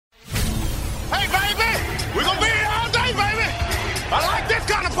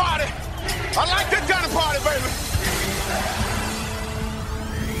I like that kind of party, baby.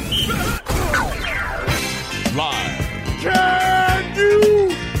 Live. Can you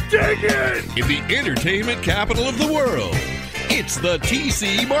dig it? In the entertainment capital of the world, it's the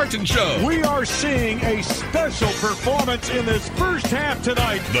T.C. Martin Show. We are seeing a special performance in this first half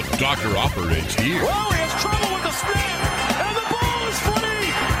tonight. The doctor operates here. Oh, he has trouble with the snap, and the ball is free.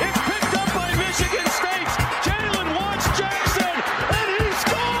 It's picked up by Michigan State's Jalen Watts-Jackson, and he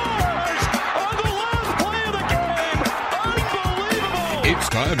scores on the last play of the game. Unbelievable. It's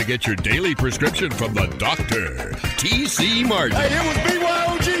time to get your daily prescription from the doctor, T.C. Martin. Hey, it was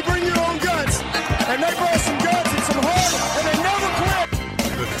BYOG, bring your own guts. And they brought some guts and some heart, and they never quit.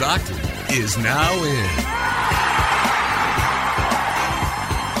 The doctor is now in.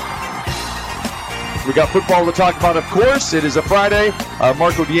 We got football to talk about, of course. It is a Friday.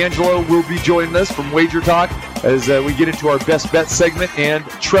 Marco D'Angelo will be joining us from Wager Talk as we get into our best bet segment, and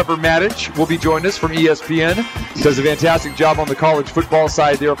Trevor Maddich will be joining us from ESPN. He does a fantastic job on the college football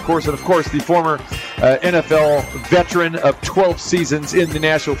side there, of course, and of course the former NFL veteran of 12 seasons in the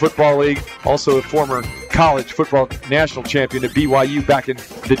National Football League, also a former college football national champion at BYU back in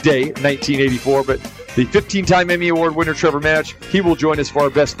the day, 1984, but the 15-time Emmy Award winner, Trevor Maddich, he will join us for our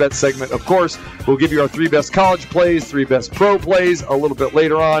best bet segment. Of course, we'll give you our 3 best college plays, 3 best pro plays a little bit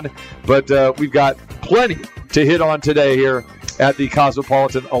later on, but we've got plenty to hit on today here at the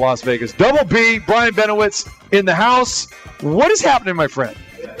Cosmopolitan of Las Vegas. Double B, Brian Benowitz in the house. What is happening, my friend?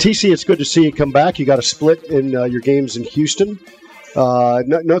 TC, it's good to see you come back. You got a split in your games in Houston.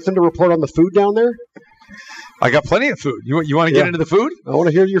 Nothing to report on the food down there? I got plenty of food. You want to get into the food? I want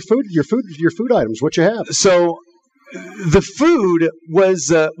to hear your food items. What you have? So the food was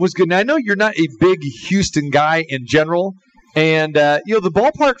good. Now, I know you're not a big Houston guy in general, and the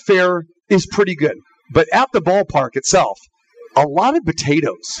ballpark fare is pretty good. But at the ballpark itself, a lot of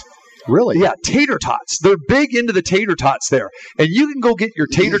potatoes. Really? Yeah, tater tots. They're big into the tater tots there. And you can go get your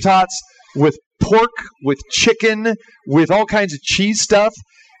tater tots with pork, with chicken, with all kinds of cheese stuff.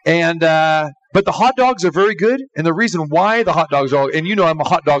 And but the hot dogs are very good. And the reason why the hot dogs are, and I'm a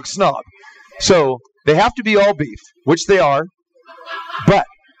hot dog snob. So they have to be all beef, which they are. But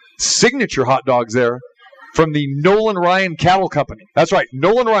signature hot dogs there from the Nolan Ryan Cattle Company. That's right.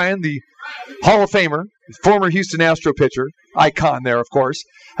 Nolan Ryan, the Hall of Famer, former Houston Astro pitcher, icon there, of course,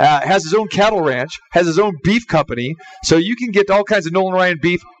 has his own cattle ranch, has his own beef company, so you can get all kinds of Nolan Ryan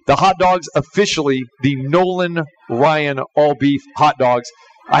beef. The hot dogs, officially the Nolan Ryan all-beef hot dogs.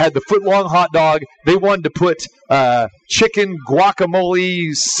 I had the foot-long hot dog. They wanted to put chicken,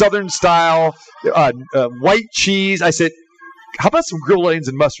 guacamole, southern style, white cheese. I said, how about some grilled onions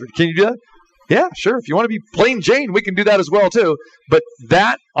and mustard? Can you do that? Yeah, sure. If you want to be plain Jane, we can do that as well, too. But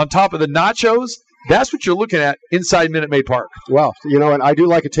that, on top of the nachos, that's what you're looking at inside Minute Maid Park. Wow. And I do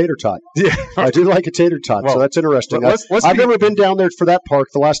like a tater tot. Yeah. I do like a tater tot, so that's interesting. I've never been down there for that park.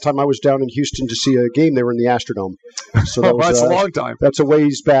 The last time I was down in Houston to see a game, they were in the Astrodome. So that's a long time. That's a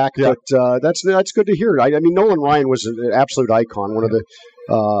ways back, yeah. But that's good to hear. I mean, Nolan Ryan was an absolute icon, one of the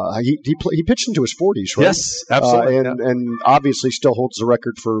he pitched into his 40s, right? Yes, absolutely. And obviously still holds the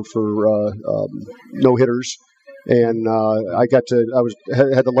record for no-hitters. And I had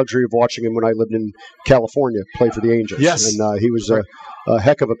the luxury of watching him when I lived in California play for the Angels. Yes. And he was a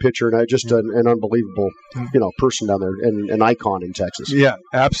heck of a pitcher and just an unbelievable person down there and an icon in Texas. Yeah,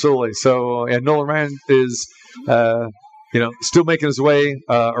 absolutely. So, and Nolan Ryan is still making his way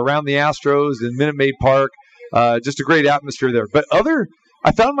around the Astros in Minute Maid Park. Just a great atmosphere there. But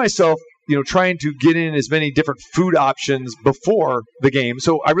I found myself trying to get in as many different food options before the game.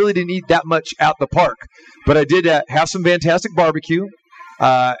 So I really didn't eat that much at the park. But I did have some fantastic barbecue.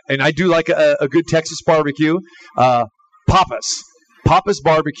 And I do like a good Texas barbecue. Papa's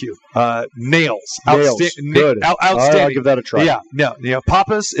barbecue. Nails. Good. Outstanding. I'll give that a try. Yeah.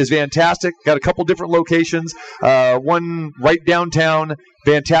 Papa's is fantastic. Got a couple different locations. One right downtown.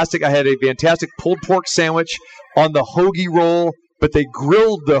 Fantastic. I had a fantastic pulled pork sandwich on the hoagie roll. But they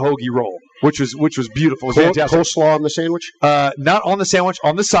grilled the hoagie roll, which was beautiful. It was fantastic. Coleslaw on the sandwich? Not on the sandwich,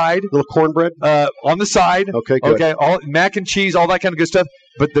 on the side. Little cornbread? On the side. Okay, good. Okay, all mac and cheese, all that kind of good stuff.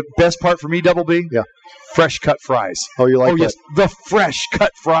 But the best part for me, Double B, fresh cut fries. Oh, you like that? Yes, the fresh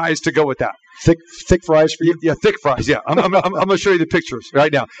cut fries to go with that. Thick fries for you? Yeah, thick fries. Yeah, I'm going to show you the pictures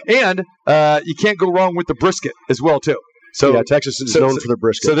right now. And you can't go wrong with the brisket as well, too. So Texas is known for their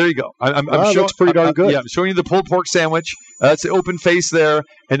brisket. So there you go. I'm showing. That's pretty darn good. I'm showing you the pulled pork sandwich. That's the open face there,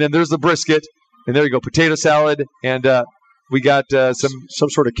 and then there's the brisket, and there you go, potato salad, and we got some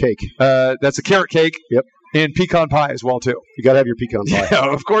sort of cake. That's a carrot cake. Yep. And pecan pie as well too. You got to have your pecan pie.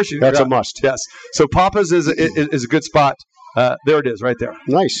 Yeah, of course you. That's a must. Yes. So Papa's is a good spot. There it is, right there.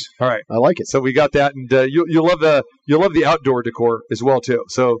 Nice. All right, I like it. So we got that, and you'll love the outdoor decor as well too.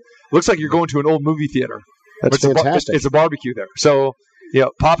 So looks like you're going to an old movie theater. That's fantastic. It's a barbecue there. So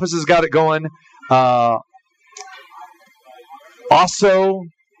Pappas has got it going. Osso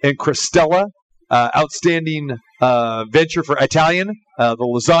and Cristella, outstanding venture for Italian. The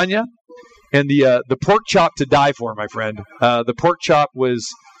lasagna and the pork chop to die for, my friend. The pork chop was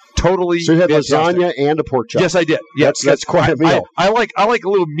totally. So you had fantastic. lasagna and a pork chop. Yes, I did. Yes, that's quite a meal. I like a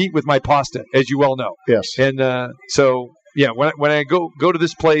little meat with my pasta, as you well know. Yes. And when I go to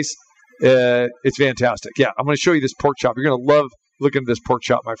this place, it's fantastic. Yeah, I'm going to show you this pork chop. You're going to love looking at this pork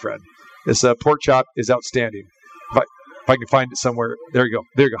chop, my friend. This pork chop is outstanding. If I can find it somewhere, there you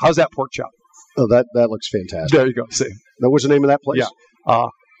go. How's that pork chop? Oh, that looks fantastic. There you go. See. What was the name of that place? Yeah.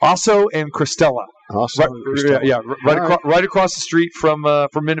 Osso and Cristella. Right across the street from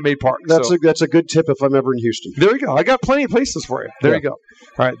Minute Maid Park. That's a good tip if I'm ever in Houston. There you go. I got plenty of places for you. There you go.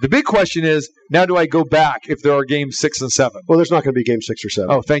 All right. The big question is, now do I go back if there are games 6 and 7? Well, there's not going to be game 6 or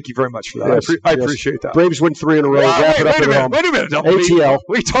 7. Oh, thank you very much for that. Yes, I appreciate that. Braves win 3 in a row. Wait a minute. ATL.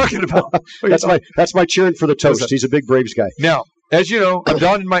 What are you talking about? That's my cheering for the toast. He's a big Braves guy. Now, as you know, I'm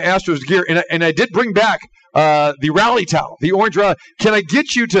donned in my Astros gear, and I did bring back the rally towel, the orange rally. Can I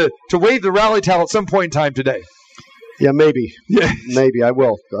get you to wave the rally towel at some point in time today? Yeah, maybe. Yeah, maybe I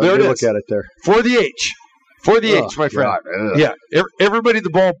will. There it is. Look at it there. For the H, my friend. God. Yeah, everybody at the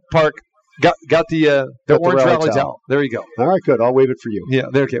ballpark got the orange rally towel. There you go. All right, good. I'll wave it for you. Yeah,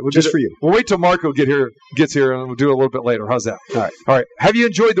 there. Okay, just for you. We'll wait till Marco gets here, and we'll do it a little bit later. How's that? All right. Have you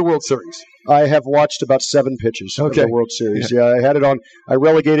enjoyed the World Series? I have watched about 7 pitches of the World Series. Yeah, I had it on. I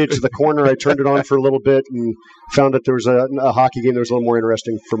relegated it to the corner. I turned it on for a little bit and found that there was a hockey game that was a little more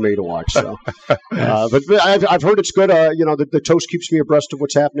interesting for me to watch. So, but I've heard it's good. The toast keeps me abreast of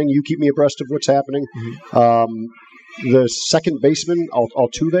what's happening. You keep me abreast of what's happening. Mm-hmm. The second baseman,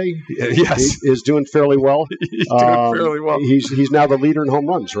 Altuve, is doing fairly well. He's doing fairly well. He's now the leader in home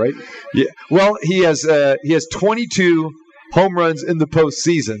runs, right? Yeah. Well, he has 22 home runs in the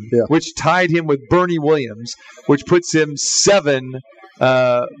postseason, which tied him with Bernie Williams, which puts him 7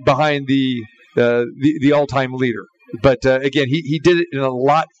 behind the all-time leader. But again, he did it in a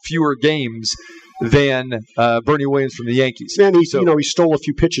lot fewer games than Bernie Williams from the Yankees. And he stole a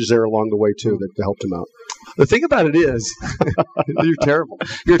few pitches there along the way too that helped him out. The thing about it is, you're terrible.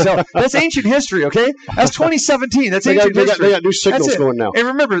 That's ancient history, okay? That's 2017. That's ancient history. They got new signals going now. And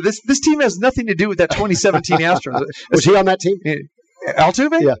remember, this team has nothing to do with that 2017 Astros. Was he on that team?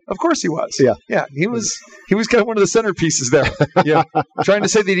 Altuve? Yeah. Of course he was. Yeah. He was kind of one of the centerpieces there. Yeah. Trying to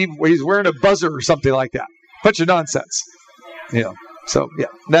say that he's wearing a buzzer or something like that. Bunch of nonsense. Yeah. So,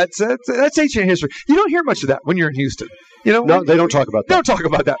 that's ancient history. You don't hear much of that when you're in Houston. No, they don't talk about that. They don't talk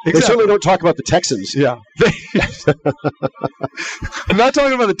about that. Exactly. They certainly don't talk about the Texans. Yeah. I'm not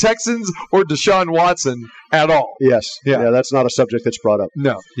talking about the Texans or Deshaun Watson at all. Yes. Yeah, that's not a subject that's brought up.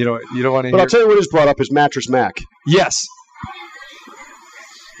 No, you don't want to hear. But I'll tell you what is brought up is Mattress Mack. Yes.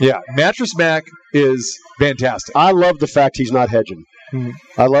 Yeah, Mattress Mack is fantastic. I love the fact he's not hedging.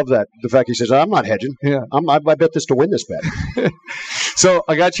 I love that. The fact he says, I'm not hedging. Yeah. I bet this to win this bet. So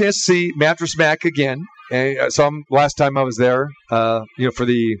I got a chance to see Mattress Mack again. And I saw him last time I was there, for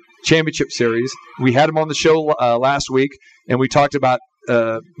the championship series. We had him on the show last week, and we talked about,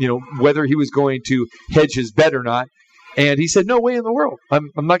 whether he was going to hedge his bet or not. And he said, no way in the world. I'm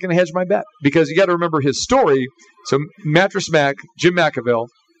not going to hedge my bet. Because you got to remember his story. So Mattress Mack, Jim McAville,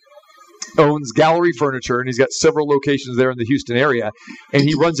 owns Gallery Furniture, and he's got several locations there in the Houston area. And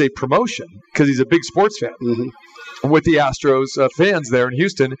he runs a promotion, because he's a big sports fan, with the Astros fans there in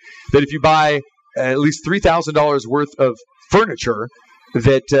Houston, that if you buy at least $3,000 worth of furniture,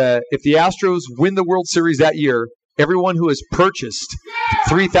 that if the Astros win the World Series that year, everyone who has purchased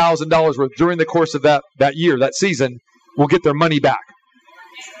 $3,000 worth during the course of that year, that season, will get their money back.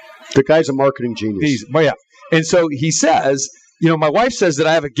 The guy's a marketing genius. And so he says, my wife says that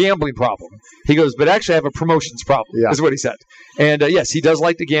I have a gambling problem. He goes, but actually I have a promotions problem, is what he said. And yes, he does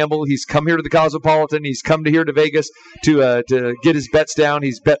like to gamble. He's come here to the Cosmopolitan. He's come to Vegas to get his bets down.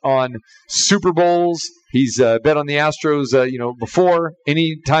 He's bet on Super Bowls. He's bet on the Astros, before.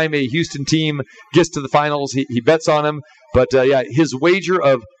 Any time a Houston team gets to the finals, he bets on them. But his wager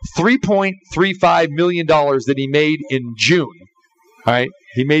of $3.35 million that he made in June, all right,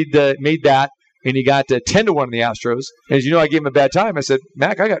 he made that. And he got 10-1 in the Astros. And as you know, I gave him a bad time. I said,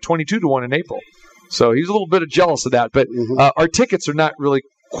 Mac, I got 22-1 in April. So he's a little bit jealous of that. But our tickets are not really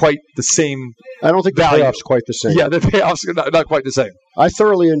quite the same. I don't think the payoff's quite the same. Yeah, the payoffs are not quite the same. I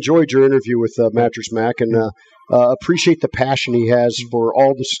thoroughly enjoyed your interview with Mattress Mack. And appreciate the passion he has for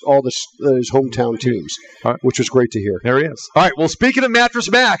his hometown teams, which was great to hear. There he is. All right. Well, speaking of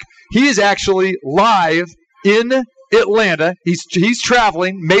Mattress Mack, he is actually live in Atlanta. He's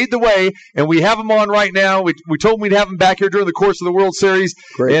traveling, made the way, and we have him on right now. We told him we'd have him back here during the course of the World Series.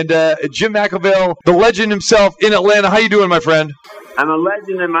 Great. And Jim McAvale, the legend himself in Atlanta. How you doing, my friend? I'm a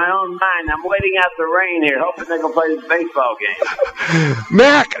legend in my own mind. I'm waiting out the rain here, hoping they can play this baseball game.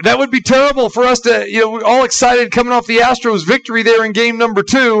 Mac, that would be terrible for us to, we're all excited coming off the Astros victory there in game number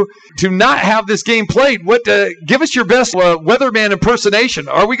 2 to not have this game played. Give us your best weatherman impersonation.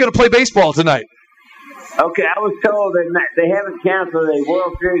 Are we going to play baseball tonight? Okay, I was told that they haven't canceled a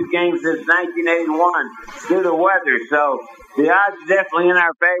World Series game since 1981 due to weather, so the odds are definitely in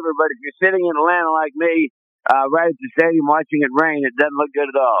our favor, but if you're sitting in Atlanta like me, right at the stadium watching it rain, it doesn't look good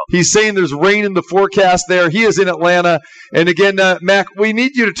at all. He's saying there's rain in the forecast there. He is in Atlanta. And again, Mac, we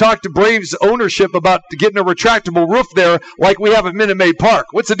need you to talk to Braves ownership about getting a retractable roof there like we have at Minute Maid Park.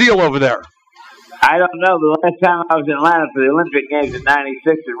 What's the deal over there? I don't know. The last time I was in Atlanta for the Olympic Games in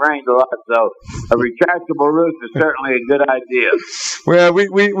 '96, it rained a lot, so a retractable roof is certainly a good idea. Well,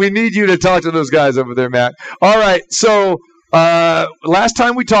 we need you to talk to those guys over there, Mac. All right, so last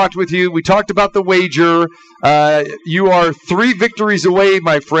time we talked with you, we talked about the wager. You are 3 victories away,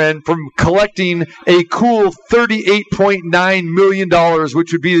 my friend, from collecting a cool $38.9 million,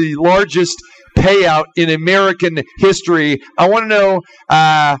 which would be the largest payout in American history. I want to know,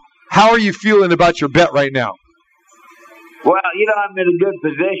 how are you feeling about your bet right now? Well, I'm in a good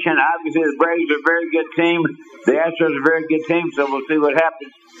position. Obviously, the Braves are a very good team. The Astros are a very good team, so we'll see what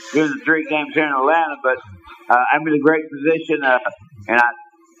happens during the 3 games here in Atlanta. But I'm in a great position, and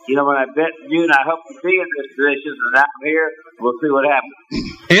when I bet you, and I hope to be in this position, and I'm here, we'll see what happens.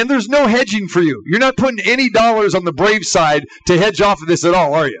 And there's no hedging for you. You're not putting any dollars on the Braves side to hedge off of this at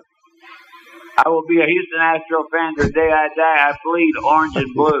all, are you? I will be a Houston Astro fan to the day I die. I bleed orange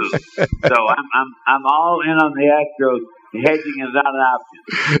and blue, so I'm all in on the Astros. Hedging is not an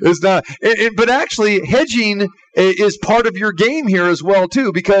option. It's not, but actually, hedging is part of your game here as well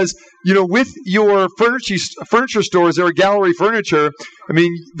too, because with your furniture stores or gallery furniture. I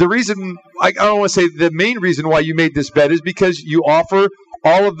mean, the reason I don't want to say the main reason why you made this bet is because you offer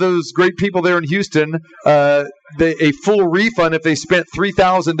all of those great people there in Houston a full refund if they spent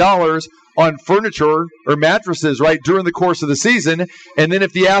 $3,000 on furniture or mattresses right during the course of the season. And then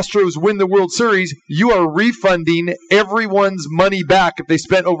if the Astros win the World Series, you are refunding everyone's money back if they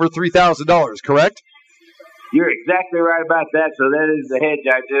spent over $3,000, correct? You're exactly right about that. So that is the hedge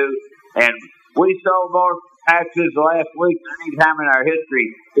I do. And we sold more mattresses last week than any time in our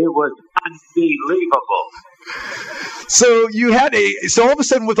history. It was unbelievable. So so all of a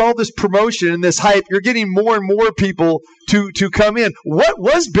sudden with all this promotion and this hype, you're getting more and more people to come in. What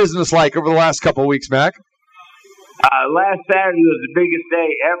was business like over the last couple of weeks, Mac? Last Saturday was the biggest day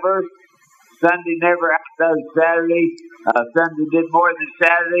ever. Sunday never outdone Saturday. Sunday did more than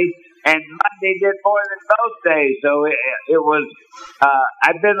Saturday. And Monday did more than both days. So it was,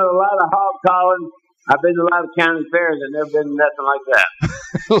 I've been to a lot of hog calling. I've been to a lot of county fairs and never been nothing like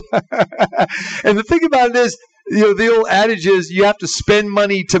that. And the thing about it is, the old adage is you have to spend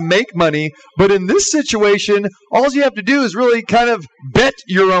money to make money. But in this situation, all you have to do is really kind of bet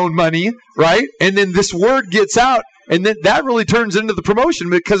your own money, right? And then this word gets out. And then that really turns into the promotion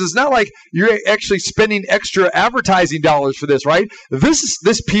because it's not like you're actually spending extra advertising dollars for this, right?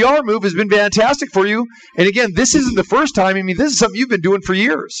 This PR move has been fantastic for you. And again, this isn't the first time. I mean, this is something you've been doing for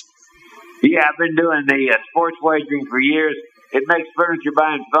years. Yeah, I've been doing the sports wagering for years. It makes furniture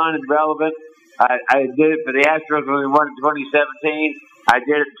buying fun and relevant. I did it for the Astros when we won in 2017. I did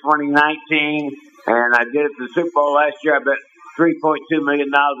it in 2019, and I did it for the Super Bowl last year. I bet $3.2 million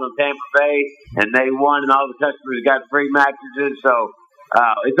on Tampa Bay, and they won, and all the customers got free mattresses. So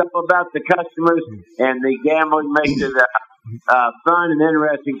it's all about the customers, and the gambling makes it fun and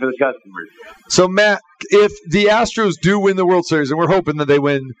interesting for the customers. So, Matt, if the Astros do win the World Series, and we're hoping that they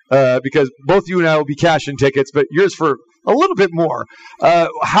win because both you and I will be cashing tickets, but yours for a little bit more,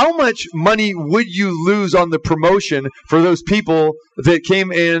 how much money would you lose on the promotion for those people that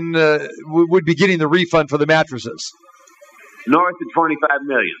came in, would be getting the refund for the mattresses? North of $25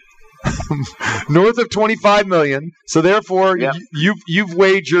 million. North of $25 million. So therefore, yep. You've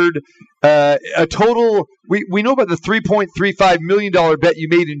wagered a total. We know about the $3.35 million bet you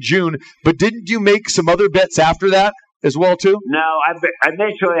made in June, but didn't you make some other bets after that as well too? No,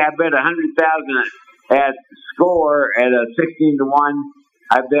 initially I bet $100,000 at Score at a 16-1.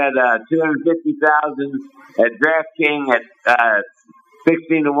 I bet $250,000 at DraftKings at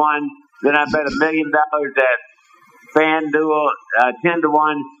 16-1. Then I bet $1 million at FanDuel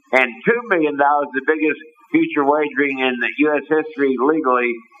 10-1, and $2 million, the biggest future wagering in the U.S. history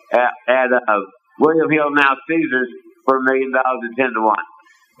legally at William Hill, now Caesars, for $1 million at 10 to 1.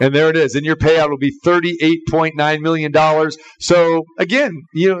 And there it is. And your payout will be $38.9 million. So, again,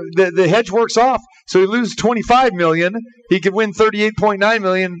 the hedge works off. So he loses $25 million. He could win $38.9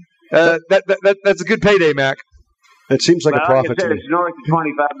 million. That's a good payday, Mac. It seems like a profit to me. It's north of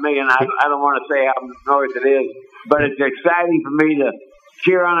 $25 million. I don't want to say how north it is, but it's exciting for me to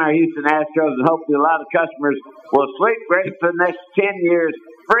cheer on our Houston Astros, and hopefully a lot of customers will sleep great for the next 10 years.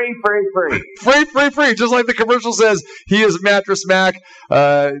 Free. Free. Just like the commercial says, he is Mattress Mack,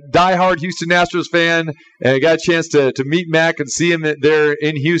 diehard Houston Astros fan. And I got a chance to meet Mac and see him there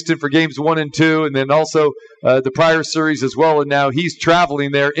in Houston for games 1 and 2, and then also the prior series as well. And now he's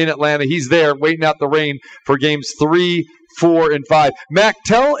traveling there in Atlanta. He's there waiting out the rain for games 3, 4, and 5. Mac,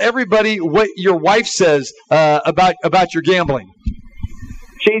 tell everybody what your wife says about your gambling.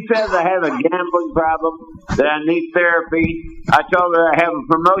 She says I have a gambling problem, that I need therapy. I told her I have a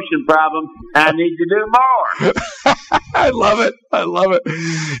promotion problem, and I need to do more. I love it.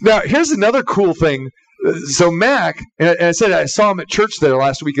 Now, here's another cool thing. So Mac, and I said I saw him at church there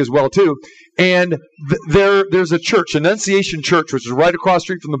last week as well, too. And there's a church, Annunciation Church, which is right across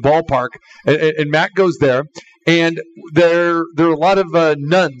the street from the ballpark. And Mac goes there. And there are a lot of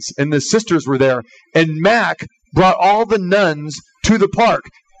nuns, and the sisters were there. And Mac brought all the nuns to the park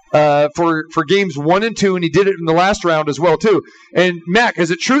for games 1 and 2, and he did it in the last round as well, too. And, Mac, is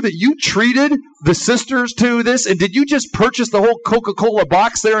it true that you treated the sisters to this, and did you just purchase the whole Coca-Cola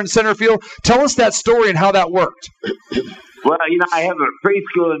box there in center field? Tell us that story and how that worked. Well, I have a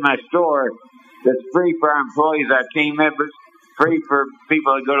preschool in my store that's free for our employees, our team members, free for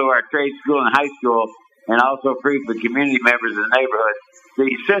people that go to our trade school and high school, and also free for community members in the neighborhood. The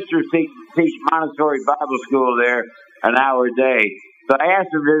sisters teach Montessori Bible school there an hour a day. So I asked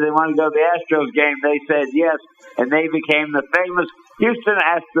them, did they want to go to the Astros game? They said yes, and they became the famous Houston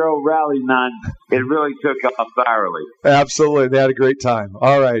Astro Rally Nun. It really took off thoroughly. Absolutely. They had a great time.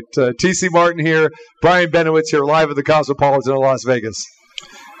 All right. T.C. Martin here. Brian Benowitz here live at the Cosmopolitan of Las Vegas.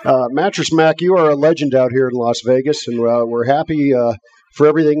 Mattress Mack, you are a legend out here in Las Vegas, and we're happy for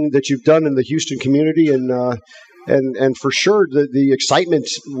everything that you've done in the Houston community, and for sure the excitement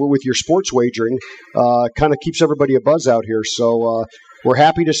with your sports wagering kind of keeps everybody abuzz out here. So we're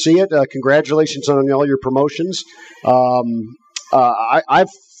happy to see it. Congratulations on all your promotions. I've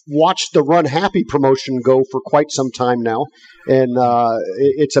watched the Run Happy promotion go for quite some time now, and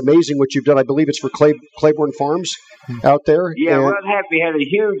it's amazing what you've done. I believe it's for Claiborne Farms out there. Yeah, Run Happy had a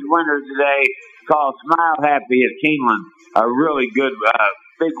huge winner today called Smile Happy at Keeneland. A really good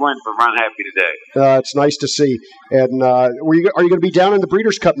big win for Run Happy today. It's nice to see. And are you going to be down in the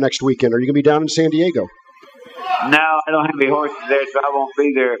Breeders' Cup next weekend? Are you going to be down in San Diego? No, I don't have any horses there, so I won't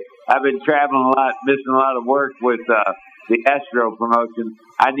be there. I've been traveling a lot, missing a lot of work with the Astro promotion.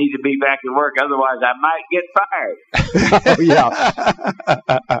 I need to be back at work, otherwise I might get fired. Yeah.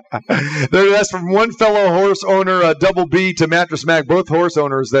 That's from one fellow horse owner, Double B, to Mattress Mack, both horse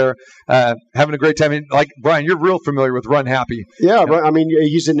owners there, having a great time. And like Brian, you're real familiar with Run Happy. Yeah, I mean,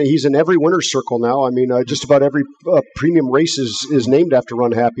 he's in every winner's circle now. I mean, just about every premium race is named after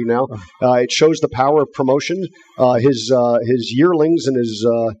Run Happy now. It shows the power of promotion. His yearlings and his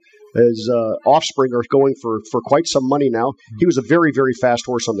offspring are going for quite some money now. He was a very, very fast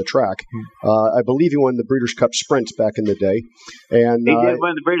horse on the track. I believe he won the Breeders' Cup Sprint back in the day. And he did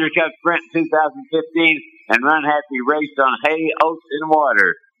win the Breeders' Cup Sprint in 2015, and Run Happy raced on hay, oats, and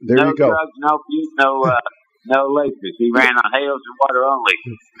water. There no you go. Drugs, no bute, no laces. He ran on hay, oats, and water only.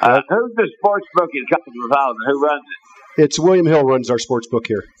 Who's the sports book in Cosmopolitan? Who runs it? It's William Hill runs our sports book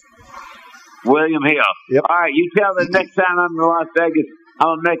here. William Hill. Yep. All right, you tell the next time I'm in Las Vegas, I'm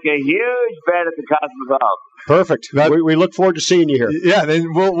going to make a huge bet at the Cosmopolitan. Perfect. We look forward to seeing you here. Yeah,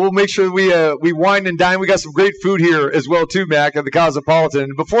 then we'll make sure we wine and dine. We got some great food here as well too, Mac, at the Cosmopolitan.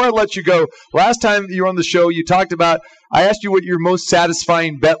 And before I let you go, last time you were on the show, you talked about, I asked you what your most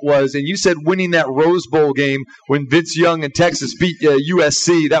satisfying bet was, and you said winning that Rose Bowl game when Vince Young and Texas beat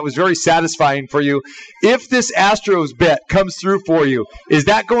USC. That was very satisfying for you. If this Astros bet comes through for you, is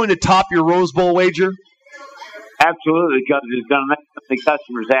that going to top your Rose Bowl wager? Absolutely, because it's going to make the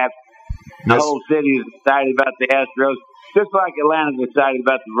customers happy. The whole city is excited about the Astros, just like Atlanta's excited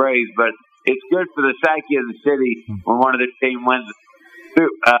about the Braves, but it's good for the psyche of the city when one of their team wins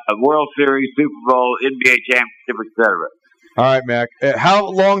World Series, Super Bowl, NBA championship, etc. All right, Mac. How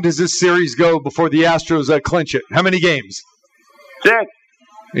long does this series go before the Astros clinch it? How many games? 6.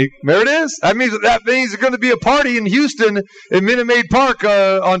 There it is. That means there's going to be a party in Houston in Minute Maid Park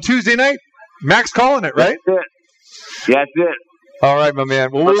on Tuesday night. Mac's calling it, right? That's it. All right, my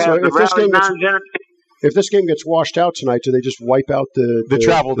man. Well, if this game If this game gets washed out tonight, do they just wipe out the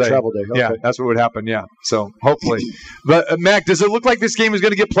travel day? Travel day. Okay. Yeah, that's what would happen. Yeah, so hopefully. But Mac, does it look like this game is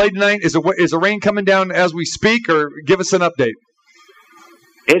going to get played tonight? Is the rain coming down as we speak, or give us an update?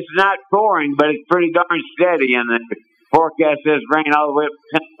 It's not pouring, but it's pretty darn steady, and the forecast says rain all the way up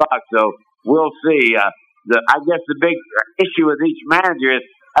to 10 o'clock. So we'll see. I guess the big issue with each manager is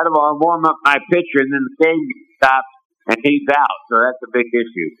I don't want to warm up my pitcher, and then the game stops. And he's out, so that's a big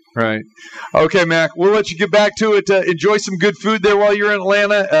issue. Right. Okay, Mac, we'll let you get back to it. Enjoy some good food there while you're in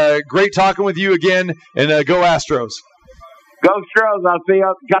Atlanta. Great talking with you again, and go Astros. Go Astros. I'll see you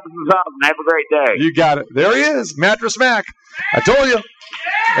at the Cosmopolitan. Have a great day. You got it. There he is, Mattress Mack. I told you.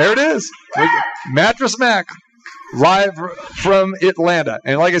 There it is. Mattress Mack, live from Atlanta.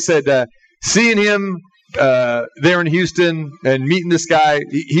 And like I said, seeing him there in Houston and meeting this guy,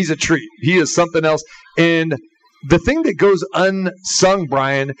 he's a treat. He is something else. And the thing that goes unsung,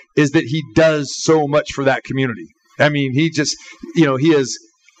 Brian, is that he does so much for that community. I mean, he just, he has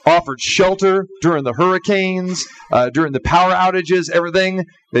offered shelter during the hurricanes, during the power outages, everything.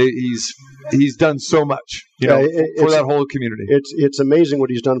 He's done so much, for that whole community. It's amazing what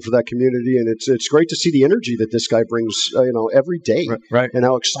he's done for that community, and it's great to see the energy that this guy brings, every day, right? And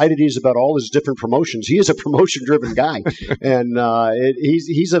how excited he is about all his different promotions. He is a promotion-driven guy, and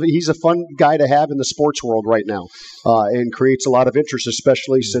he's a fun guy to have in the sports world right now, and creates a lot of interest,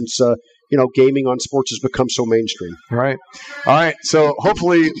 especially since gaming on sports has become so mainstream. Right. All right. So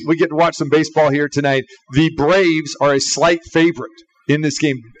hopefully we get to watch some baseball here tonight. The Braves are a slight favorite in this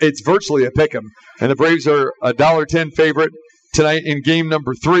game. It's virtually a pick'em, and the Braves are a $1.10 favorite tonight in game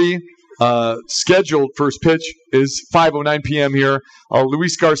number 3. Scheduled first pitch is 5:09 p.m. here.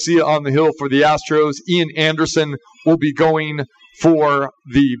 Luis Garcia on the hill for the Astros. Ian Anderson will be going for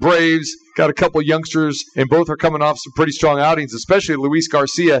the Braves. Got a couple youngsters, and both are coming off some pretty strong outings, especially Luis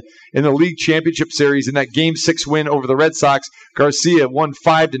Garcia in the league championship series in that Game 6 win over the Red Sox. Garcia won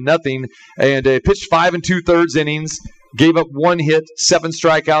 5-0, and pitched 5 2/3 innings. Gave up 1 hit, 7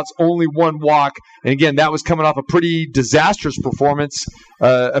 strikeouts, only 1 walk. And again, that was coming off a pretty disastrous performance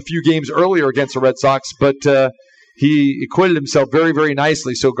a few games earlier against the Red Sox. But he acquitted himself very, very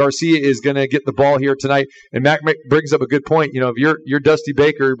nicely. So Garcia is going to get the ball here tonight. And Mac brings up a good point. If you're Dusty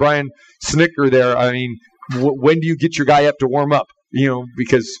Baker, Brian Snicker there, I mean, when do you get your guy up to warm up?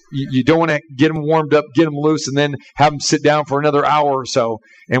 Because you don't want to get him warmed up, get him loose, and then have him sit down for another hour or so.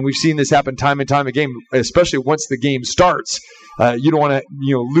 And we've seen this happen time and time again, especially once the game starts. You don't want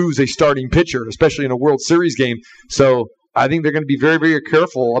to, lose a starting pitcher, especially in a World Series game. So I think they're going to be very, very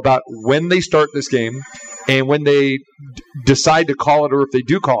careful about when they start this game and when they decide to call it, or if they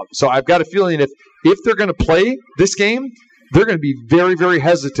do call it. So I've got a feeling if they're going to play this game, they're going to be very, very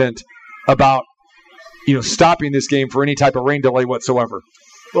hesitant about stopping this game for any type of rain delay whatsoever.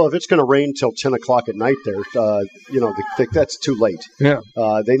 Well, if it's going to rain till 10 o'clock at night there, that's too late. Yeah.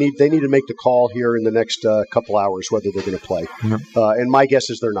 They need to make the call here in the next couple hours whether they're going to play. Mm-hmm. And my guess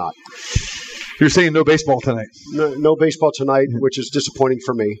is they're not. You're saying no baseball tonight? No baseball tonight, which is disappointing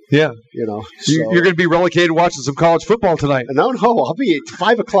for me. Yeah. So. You're going to be relegated watching some college football tonight. No, I'll be at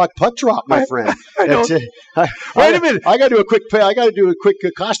 5 o'clock puck drop, my friend. I know. Wait a minute. I got to do a quick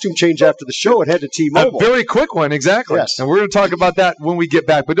costume change after the show and head to T-Mobile. A very quick one, exactly. Yes. And we're going to talk about that when we get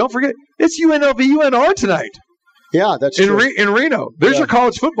back. But don't forget, it's UNLV-UNR tonight. Yeah, that's true. In Reno. There's your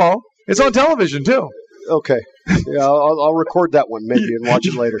college football. It's on television, too. Okay. Yeah, I'll record that one maybe and watch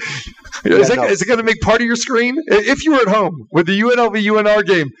it later. Is it going to make part of your screen? If you were at home, would the UNLV-UNR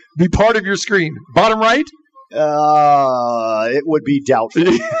game be part of your screen? Bottom right? It would be doubtful.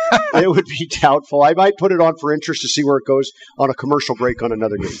 It would be doubtful. I might put it on for interest to see where it goes on a commercial break on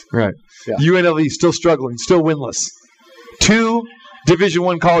another game. Right. Yeah. UNLV still struggling, still winless. 2 Division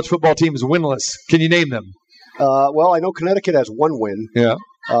I college football teams winless. Can you name them? Well, I know Connecticut has 1 win. Yeah.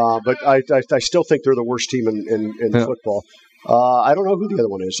 But I still think they're the worst team in football. I don't know who the other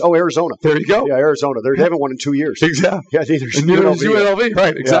one is. Oh, Arizona. There you go. Yeah, Arizona. They haven't won in 2 years. Exactly. Yeah, neither is UNLV.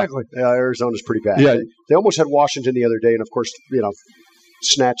 Right, exactly. Yeah, Arizona's pretty bad. Yeah. They almost had Washington the other day, and of course,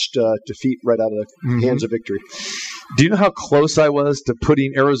 snatched defeat right out of the hands of victory. Do you know how close I was to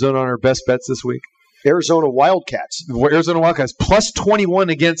putting Arizona on our best bets this week? Arizona Wildcats. Arizona Wildcats plus 21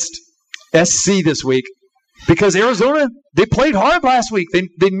 against SC this week. Because Arizona, they played hard last week.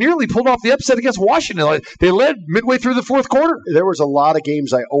 They nearly pulled off the upset against Washington. They led midway through the 4th quarter. There was a lot of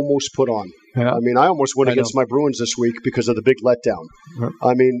games I almost put on. Yeah. I mean, I almost went against my Bruins this week because of the big letdown. Right.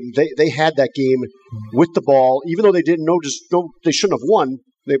 I mean, they had that game with the ball, even though they didn't know they shouldn't have won.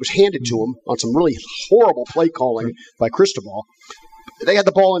 It was handed to them on some really horrible play calling by Cristobal. they had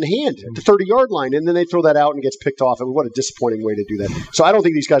the ball in hand at the 30-yard line, and then they throw that out and it gets picked off. And what a disappointing way to do that. So I don't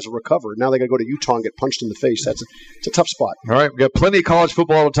think these guys will recover. Now they got to go to Utah and get punched in the face. It's a tough spot. All right, we've got plenty of college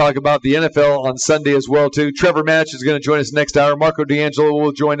football to talk about. The NFL on Sunday as well, too. Trevor Match is going to join us next hour. Marco D'Angelo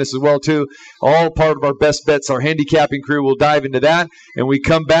will join us as well, too. All part of our best bets. Our handicapping crew will dive into that. And we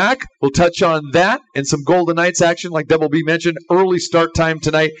come back, we'll touch on that and some Golden Knights action, like Double B mentioned. Early start time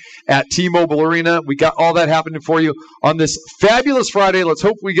tonight at T-Mobile Arena. We got all that happening for you on this fabulous Friday. Let's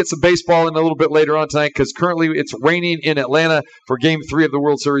hope we get some baseball in a little bit later on tonight, because currently it's raining in Atlanta for Game 3 of the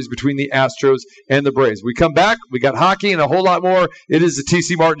World Series between the Astros and the Braves. We come back, we got hockey and a whole lot more. It is the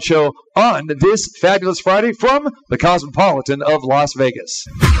TC Martin Show on this fabulous Friday from the Cosmopolitan of Las Vegas.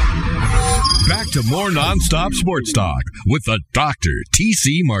 Back to more nonstop sports talk with the Dr.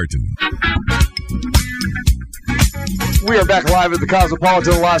 TC Martin. We are back live at the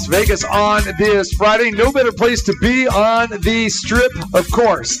Cosmopolitan of Las Vegas on this Friday. No better place to be on the Strip, of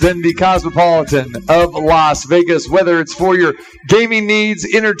course, than the Cosmopolitan of Las Vegas. Whether it's for your gaming needs,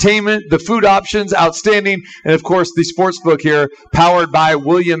 entertainment, the food options, outstanding, and of course the sports book here, powered by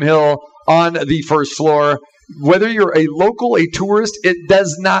William Hill on the first floor. Whether you're a local, a tourist, it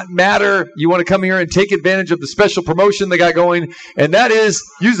does not matter. You want to come here and take advantage of the special promotion they got going, and that is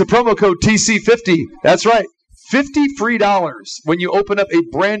use the promo code TC50. That's right. $50 free when you open up a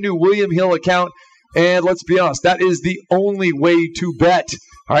brand new William Hill account. And let's be honest, that is the only way to bet.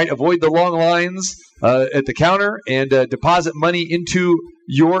 All right, avoid the long lines at the counter and deposit money into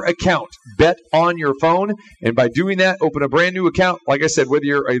your account. Bet on your phone, and by doing that, open a brand new account. Like I said, whether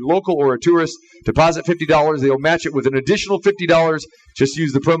you're a local or a tourist, deposit $50. They'll match it with an additional $50. Just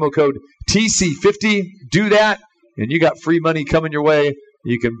use the promo code TC50. Do that, and you got free money coming your way.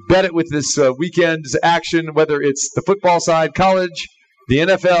 You can bet it with this weekend's action, whether it's the football side, college, the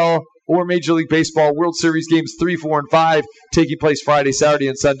NFL, or Major League Baseball World Series games 3, 4, and 5 taking place Friday, Saturday,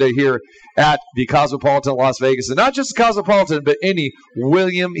 and Sunday here at the Cosmopolitan of Las Vegas. And not just the Cosmopolitan, but any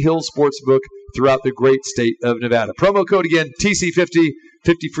William Hill Sportsbook throughout the great state of Nevada. Promo code again, TC50,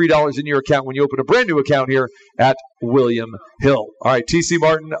 $50 free in your account when you open a brand new account here at William Hill. All right, TC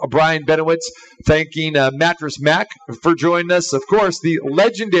Martin, Brian Benowitz, thanking Mattress Mack for joining us. Of course, the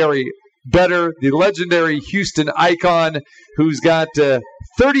legendary bettor, the legendary Houston icon, who's got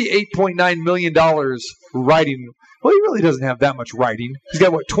 $38.9 million writing. Well, he really doesn't have that much writing. He's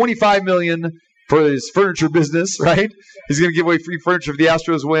got, $25 million for his furniture business, right? He's going to give away free furniture if the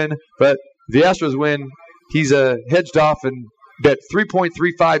Astros win. But if the Astros win, he's hedged off and bet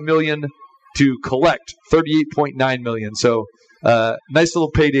 $3.35 million to collect $38.9 million. So nice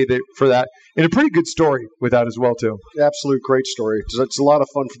little payday for that. And a pretty good story with that as well, too. Absolute great story. It's a lot of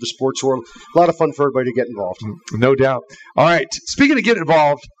fun for the sports world. A lot of fun for everybody to get involved. No doubt. All right. Speaking of getting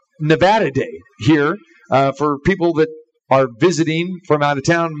involved, Nevada Day here. For people that are visiting from out of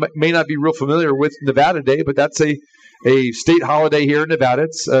town, may not be real familiar with Nevada Day, but that's a state holiday here in Nevada.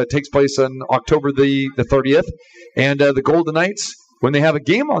 It takes place on October the 30th. And the Golden Knights, when they have a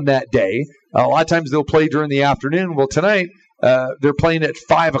game on that day, a lot of times they'll play during the afternoon. Well, tonight they're playing at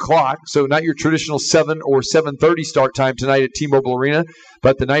 5 o'clock, so not your traditional 7 or 7:30 start time tonight at T-Mobile Arena,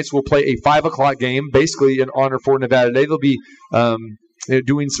 but the Knights will play a 5 o'clock game, basically in honor for Nevada Day. They'll be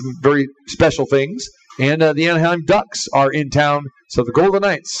doing some very special things. And the Anaheim Ducks are in town. So the Golden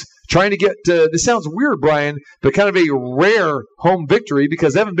Knights trying to get, this sounds weird, Brian, but kind of a rare home victory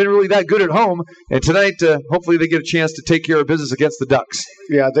because they haven't been really that good at home. And tonight, hopefully they get a chance to take care of business against the Ducks.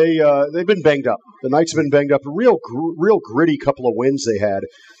 Yeah, they've been banged up. The Knights have been banged up. A real gritty couple of wins they had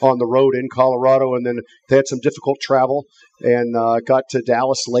on the road in Colorado, and then they had some difficult travel and got to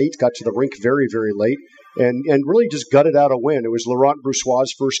Dallas late, got to the rink very, very late. And really just gutted out a win. It was Laurent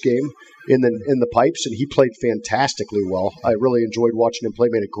Brossois' first game in the pipes, and he played fantastically well. I really enjoyed watching him play.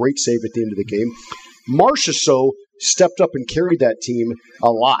 Made a great save at the end of the game. Marchessault stepped up and carried that team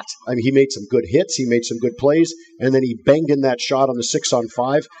a lot. I mean, he made some good hits, he made some good plays, and then he banged in that shot on the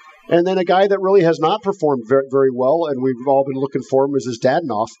 6-on-5. And then a guy that really has not performed very, very well, and we've all been looking for him, is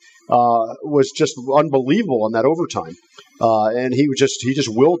Dadonov, was just unbelievable on that overtime. And he just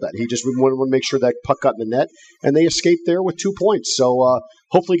willed that. He just wanted to make sure that puck got in the net, and they escaped there with 2 points. So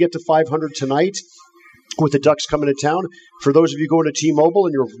hopefully get to 500 tonight with the Ducks coming to town. For those of you going to T-Mobile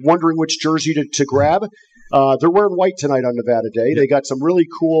and you're wondering which jersey to grab, they're wearing white tonight on Nevada Day. They got some really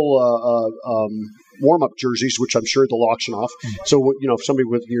cool warm-up jerseys, which I'm sure they'll auction off. So, if somebody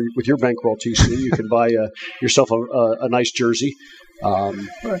with your bankroll, TC, you can buy yourself a nice jersey.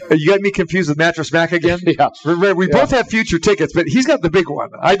 You got me confused with Mattress Mack again? Yeah. We both have future tickets, but he's got the big one.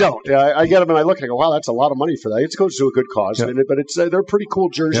 I don't. Yeah, I get them and I look and I go, wow, that's a lot of money for that. It goes to a good cause, but it's they're pretty cool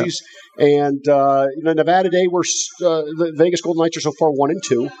jerseys. Yeah. And Nevada Day, the Vegas Golden Knights are so far 1-2.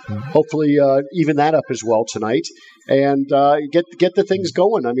 Mm-hmm. Hopefully, even that up as well tonight, and get the things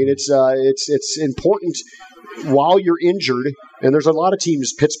going. I mean, it's important while you're injured, and there's a lot of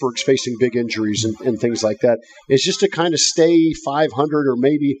teams, Pittsburgh's facing big injuries and things like that, is just to kind of stay 500 or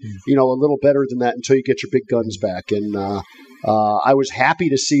maybe, a little better than that until you get your big guns back. And I was happy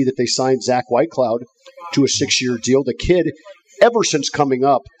to see that they signed Zach Whitecloud to a 6-year deal. The kid, ever since coming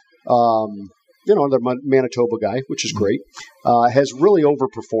up, the Manitoba guy, which is great, has really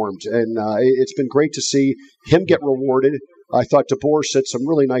overperformed. And it's been great to see him get rewarded. I thought DeBoer said some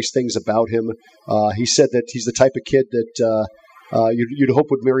really nice things about him. He said that he's the type of kid that you'd hope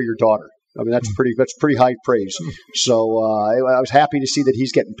would marry your daughter. I mean, that's pretty high praise. So I was happy to see that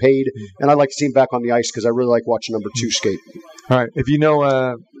he's getting paid, and I'd like to see him back on the ice because I really like watching number 2 skate. All right, if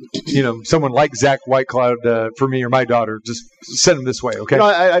someone like Zach Whitecloud for me or my daughter, just send him this way, okay?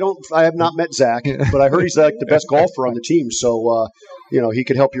 I have not met Zach, but I heard he's like the best golfer on the team. So he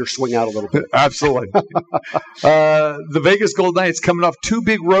could help your swing out a little bit. Absolutely. The Vegas Golden Knights coming off 2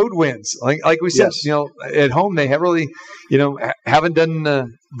 big road wins. Like we said, yes. At home they have really, haven't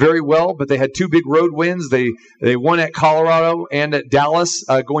done very well, but they had 2 big road wins. They won at Colorado and at Dallas,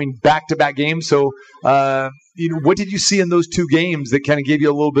 going back-to-back games. So, what did you see in those 2 games that kind of gave you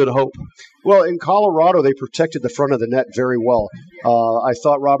a little bit of hope? Well, in Colorado, they protected the front of the net very well. I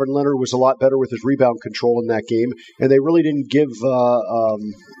thought Robin Leonard was a lot better with his rebound control in that game, and they really didn't give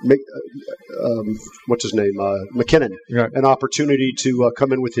McKinnon, an opportunity to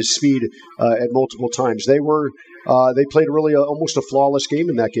come in with his speed at multiple times. They played really almost a flawless game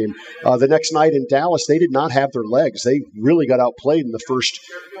in that game. The next night in Dallas, they did not have their legs. They really got outplayed in the first,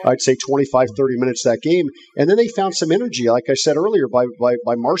 I'd say, 25, 30 minutes of that game. And then they found some energy, like I said earlier, by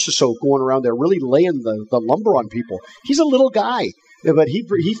Marchessault going around there, really laying the lumber on people. He's a little guy, but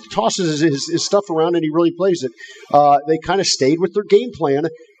he tosses his stuff around and he really plays it. They kind of stayed with their game plan,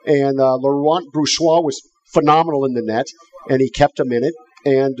 and Laurent Brossoit was phenomenal in the net, and he kept them in it.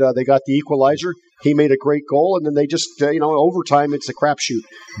 And they got the equalizer. He made a great goal, and then they just, overtime, it's a crapshoot.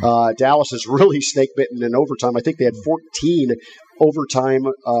 Dallas is really snake-bitten in overtime. I think they had 14 overtime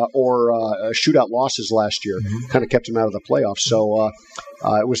or shootout losses last year. Mm-hmm. Kind of kept them out of the playoffs. So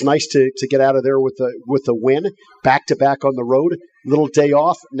it was nice to get out of there with the win, back-to-back on the road, little day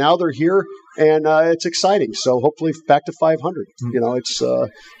off. Now they're here, and it's exciting. So hopefully back to 500. Mm-hmm. It's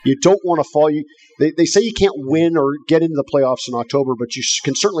you don't want to fall. They say you can't win or get into the playoffs in October, but you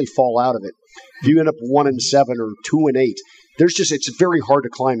can certainly fall out of it. If you end up 1-7 or 2-8, it's very hard to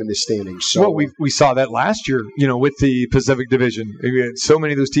climb in this standings. So, well, we saw that last year, with the Pacific Division. So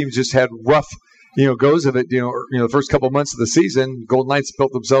many of those teams just had rough, goes of it. The first couple of months of the season, Golden Knights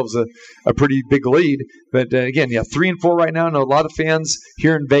built themselves a pretty big lead. But again, 3-4 right now. I know a lot of fans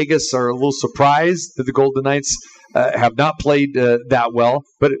here in Vegas are a little surprised that the Golden Knights have not played that well,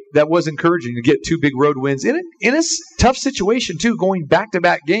 but that was encouraging to get 2 big road wins in a tough situation too, going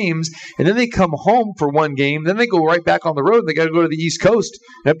back-to-back games, and then they come home for 1 game, then they go right back on the road, and they got to go to the East Coast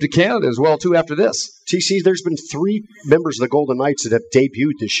and up to Canada as well too after this. TC, there's been 3 members of the Golden Knights that have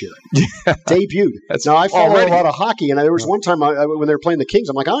debuted this year. Debuted. Now I follow a lot of hockey, and there was one time when they were playing the Kings,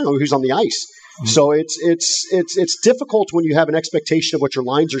 I'm like, I don't know who's on the ice. Mm-hmm. So it's difficult when you have an expectation of what your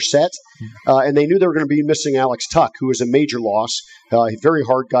lines are set, and they knew they were going to be missing Alex Tuck, who is a major loss, a very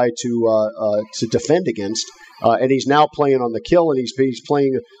hard guy to defend against, and he's now playing on the kill, and he's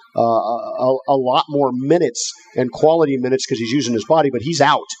playing a lot more minutes and quality minutes because he's using his body, but he's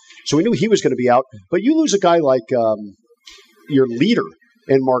out. So we knew he was going to be out. But you lose a guy like your leader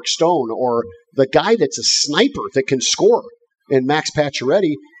in Mark Stone, or the guy that's a sniper that can score in Max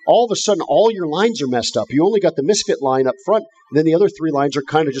Pacioretty. All of a sudden, all your lines are messed up. You only got the misfit line up front, and then the other 3 lines are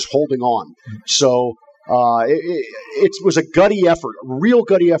kind of just holding on. So it was a gutty effort, a real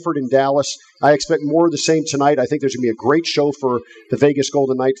gutty effort in Dallas. I expect more of the same tonight. I think there's going to be a great show for the Vegas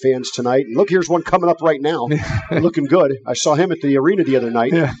Golden Knight fans tonight. And look, here's one coming up right now, looking good. I saw him at the arena the other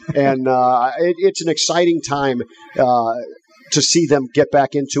night, and it's an exciting time to see them get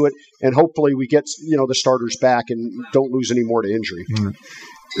back into it, and hopefully we get the starters back and don't lose any more to injury. Mm-hmm.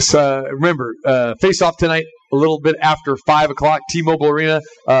 So remember, face-off tonight a little bit after 5 o'clock, T-Mobile Arena,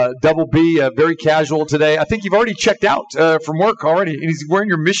 Double B, very casual today. I think you've already checked out from work already. And he's wearing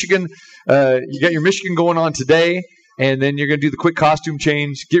your Michigan. You got your Michigan going on today, and then you're going to do the quick costume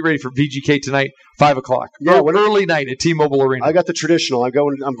change. Get ready for VGK tonight, 5 o'clock. Yeah, early night at T-Mobile Arena. I got the traditional. I'm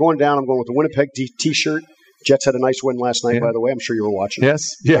going down. I'm going with the Winnipeg T-shirt Jets had a nice win last night, by the way. I'm sure you were watching.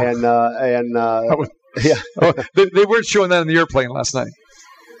 Yes. Yeah. Yeah. They weren't showing that in the airplane last night.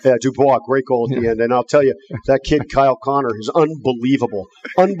 Yeah, Dubois, great goal at the end. And I'll tell you, that kid, Kyle Connor, is unbelievable.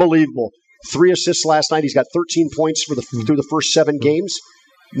 Unbelievable. 3 assists last night. He's got 13 points through the first 7 games.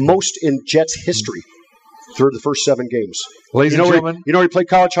 Most in Jets history through the first 7 games. Ladies and gentlemen. You know he played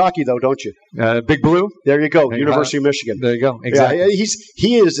college hockey, though, don't you? Big Blue? There you go. University of Michigan. There you go. Exactly. Yeah,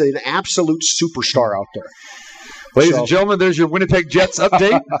 he is an absolute superstar out there. Ladies and gentlemen, there's your Winnipeg Jets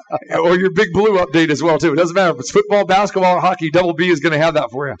update or your Big Blue update as well, too. It doesn't matter if it's football, basketball, or hockey. Double B is going to have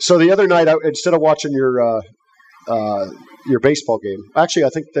that for you. So the other night, instead of watching your baseball game, actually, I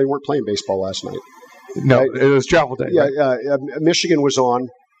think they weren't playing baseball last night. No, it was travel day. Yeah, right? Michigan was on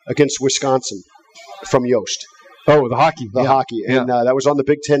against Wisconsin from Yost. Oh, the hockey. Hockey. And that was on the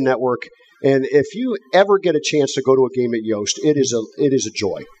Big Ten Network. And if you ever get a chance to go to a game at Yost, it is a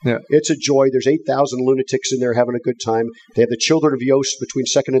joy. Yeah. It's a joy. There's 8,000 lunatics in there having a good time. They have the children of Yost between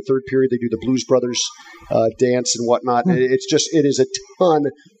second and third period. They do the Blues Brothers dance and whatnot. It is a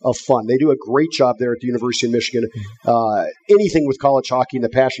ton of fun. They do a great job there at the University of Michigan. Anything with college hockey and the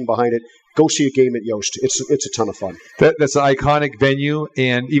passion behind it, go see a game at Yost. It's a ton of fun. That's an iconic venue,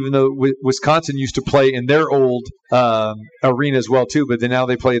 and even though Wisconsin used to play in their old arena as well too, but then now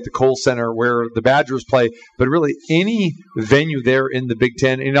they play at the Kohl Center where the Badgers play. But really, any venue there in the Big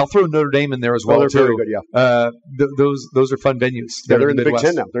Ten, and I'll throw Notre Dame in there as well. They're too. Very good, yeah. Those are fun venues. Yeah, they're in the Big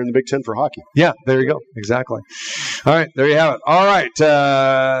Ten now. They're in the Big Ten for hockey. Yeah, there you go. Exactly. All right, there you have it. All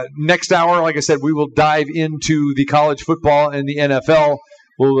right, next hour, like I said, we will dive into the college football and the NFL.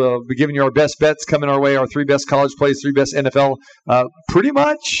 We'll be giving you our best bets coming our way, our 3 best college plays, 3 best NFL. Pretty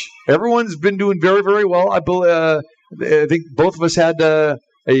much everyone's been doing very, very well. I think both of us had a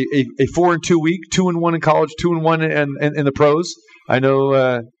 4-2 week, 2-1 in college, 2-1 in the pros. I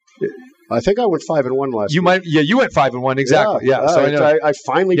know. I think I went 5-1 last year. You went 5-1 exactly. Yeah. So I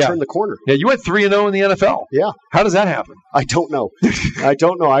finally turned the corner. Yeah, you went 3-0 in the NFL. Yeah. How does that happen? I don't know.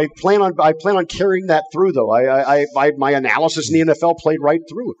 I plan on carrying that through though. My analysis in the NFL played right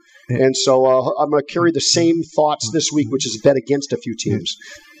through, and so I'm going to carry the same thoughts this week, which is bet against a few teams.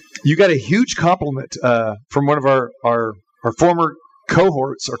 You got a huge compliment from one of our former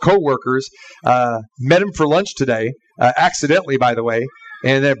cohorts or co-workers. Met him for lunch today, accidentally, by the way.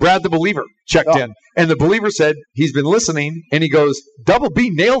 And Brad the Believer checked in. And the Believer said he's been listening, and he goes, Double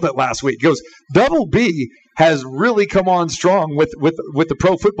B nailed it last week. He goes, Double B has really come on strong with the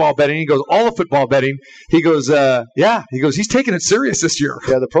pro football betting. He goes, all the football betting. He goes, he's taking it serious this year.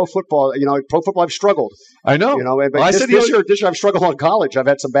 Yeah, the pro football, I've struggled. I know. But this year I've struggled on college. I've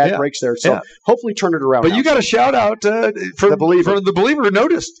had some bad breaks there. So hopefully turn it around. But you got a shout out for the Believer. For the Believer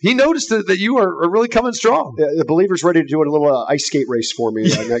noticed. He noticed that you are really coming strong. The Believer's ready to do a little ice skate race for me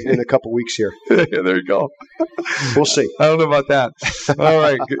in a couple weeks here. There you go. We'll see. I don't know about that. All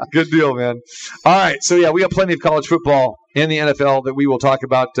right. Good deal, man. All right. So, we got plenty of college football in the NFL that we will talk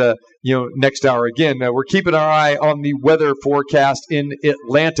about, next hour. Again, we're keeping our eye on the weather forecast in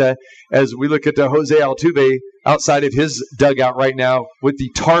Atlanta as we look at Jose Altuve outside of his dugout right now with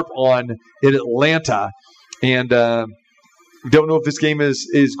the tarp on in Atlanta. And don't know if this game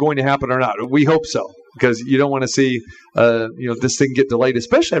is going to happen or not. We hope so, because you don't want to see this thing get delayed,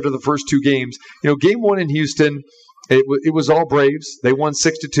 especially after the first 2 games. Game 1 in Houston, it was all Braves. They won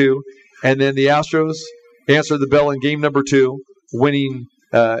 6-2, and then the Astros answered the bell in game number 2, winning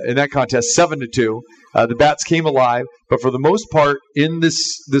in that contest 7-2. The bats came alive, but for the most part in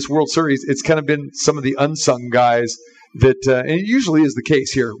this World Series, it's kind of been some of the unsung guys that, and it usually is the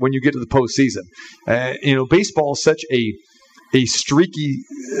case here when you get to the postseason. Baseball is such a streaky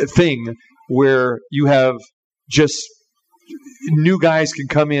thing where you have just new guys can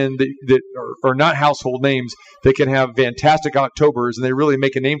come in that are not household names. They can have fantastic Octobers, and they really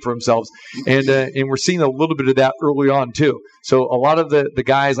make a name for themselves. And we're seeing a little bit of that early on too. So a lot of the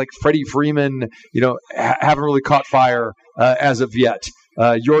guys like Freddie Freeman, haven't really caught fire as of yet.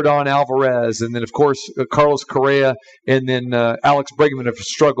 Yordan Alvarez, and then of course Carlos Correa, and then Alex Bregman have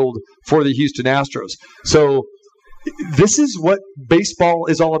struggled for the Houston Astros. So this is what baseball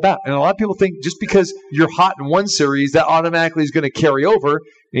is all about. And a lot of people think just because you're hot in one series, that automatically is going to carry over.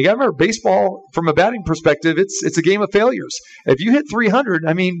 And you got to remember, baseball, from a batting perspective, it's a game of failures. If you hit 300,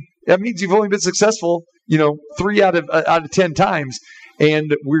 that means you've only been successful, 3 out of 10 times.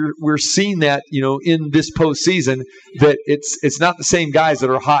 And we're seeing that, in this postseason, that it's not the same guys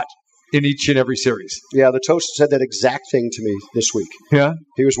that are hot in each and every series. Yeah, the Toast said that exact thing to me this week. Yeah?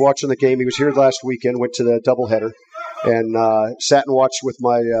 He was watching the game. He was here last weekend, went to the doubleheader. and sat and watched with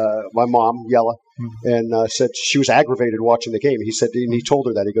my mom, Yella, and said she was aggravated watching the game. He said, and he told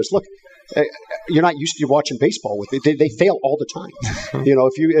her that. He goes, look, you're not used to watching baseball with it. They fail all the time.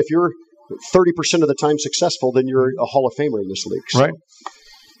 If you're 30% of the time successful, then you're a Hall of Famer in this league. So. Right.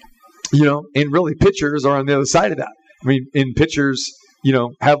 And really pitchers are on the other side of that. I mean, in pitchers,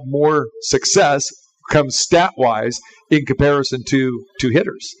 have more success comes stat-wise in comparison to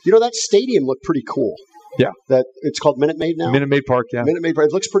hitters. That stadium looked pretty cool. Yeah. That it's called Minute Maid now? Minute Maid Park, yeah. Minute Maid Park.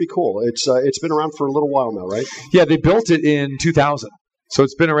 It looks pretty cool. It's been around for a little while now, right? Yeah, they built it in 2000. So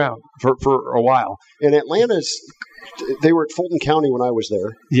it's been around for a while. And they were at Fulton County when I was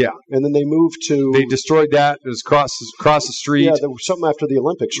there. Yeah. And then they moved to... They destroyed that. It was across the street. Yeah, there was something after the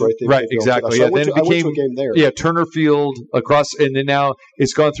Olympics, right? Right, exactly. So yeah, I went to a game there. Yeah, Turner Field across, and then now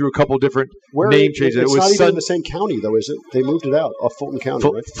it's gone through a couple different name changes. It's not even in the same county, though, is it? They moved it out off Fulton County,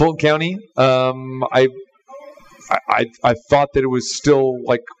 right? Fulton County? I thought that it was still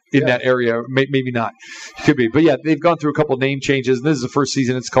like in that area. Maybe not. It could be. But yeah, they've gone through a couple name changes. And this is the first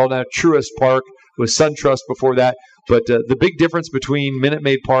season. It's called now Truist Park with SunTrust before that. But the big difference between Minute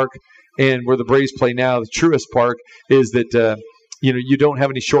Maid Park and where the Braves play now, the Truist Park, is that you don't have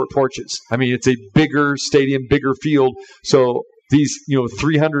any short porches. I mean, it's a bigger stadium, bigger field. So these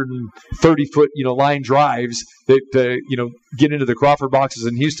 330-foot line drives that get into the Crawford boxes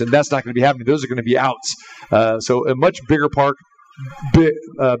in Houston, that's not going to be happening. Those are going to be outs. So a much bigger park,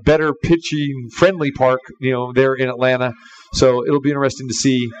 better pitching friendly park, there in Atlanta. So it'll be interesting to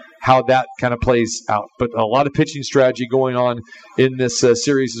see how that kind of plays out. But a lot of pitching strategy going on in this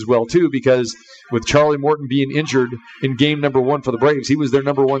series as well, too, because with Charlie Morton being injured in game number 1 for the Braves, he was their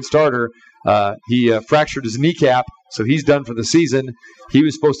number 1 starter. He fractured his kneecap, so he's done for the season. He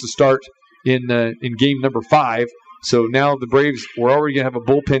was supposed to start in game number 5. So now the Braves were already going to have a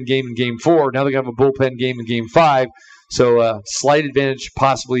bullpen game in game 4. Now they're going to have a bullpen game in game 5. So slight advantage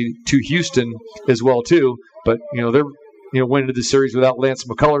possibly to Houston as well, too. But, they're went into the series without Lance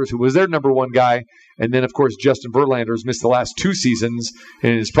McCullers, who was their number 1 guy. And then, of course, Justin Verlander has missed the last 2 seasons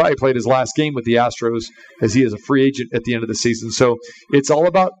and has probably played his last game with the Astros as he is a free agent at the end of the season. So it's all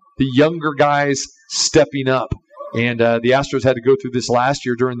about the younger guys stepping up. And the Astros had to go through this last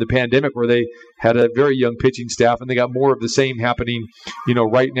year during the pandemic where they had a very young pitching staff, and they got more of the same happening,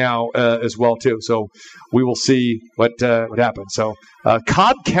 right now as well, too. So we will see what happens. So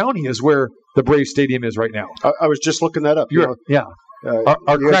Cobb County is where the Braves Stadium is right now. I was just looking that up. Yeah.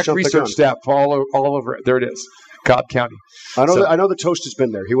 Our crack research staff all over it. There it is, Cobb County. I know the Toast has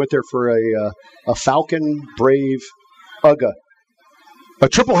been there. He went there for a Falcon Brave UGA. A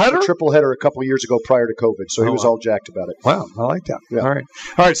triple header? A triple header a couple of years ago prior to COVID, so he was all jacked about it. Wow, I like that. Yeah. All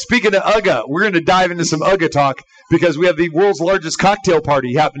right. Speaking of UGA, we're going to dive into some UGA talk because we have the world's largest cocktail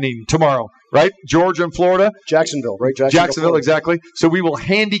party happening tomorrow, right? Georgia and Florida. Jacksonville, right? Jacksonville, exactly. So we will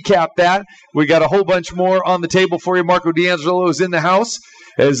handicap that. We got a whole bunch more on the table for you. Marco D'Angelo is in the house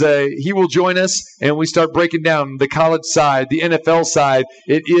as he will join us, and we start breaking down the college side, the NFL side.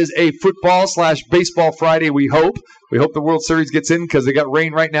 It is a football/baseball Friday, we hope. We hope the World Series gets in because they got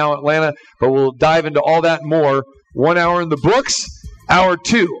rain right now in Atlanta, but we'll dive into all that and more. 1 hour in the books, hour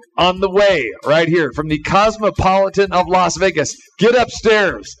 2 on the way right here from the Cosmopolitan of Las Vegas. Get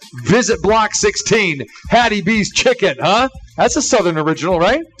upstairs. Visit Block 16. Hattie B's Chicken, huh? That's a Southern original,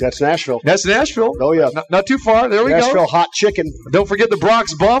 right? That's Nashville. Oh, yeah. Not too far. There we go. Nashville hot chicken. Don't forget the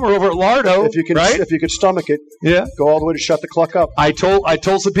Bronx Bomber over at Lardo, if you could stomach it, go all the way to Shut the Cluck Up. I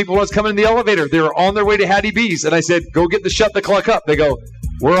told some people once coming in the elevator, they were on their way to Hattie B's, and I said, go get the Shut the Cluck Up. They go,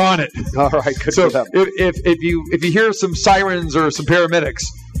 we're on it. All right, good so for them. If you hear some sirens or some paramedics,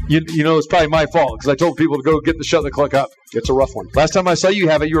 you know it's probably my fault because I told people to go get the Shut the Cluck Up. It's a rough one. Last time I saw you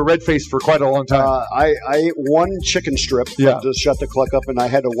have it, you were red-faced for quite a long time. I ate 1 chicken strip to Shut the Cluck Up, and I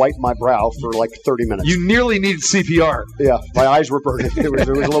had to wipe my brow for like 30 minutes. You nearly needed CPR. Yeah, my eyes were burning. It was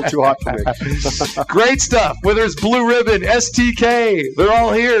a little too hot for me. Great stuff. Whether it's Blue Ribbon, STK, they're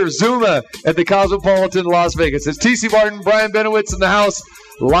all here. Zuma at the Cosmopolitan Las Vegas. It's TC Martin, Brian Benowitz in the house,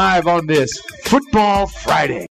 live on this Football Friday.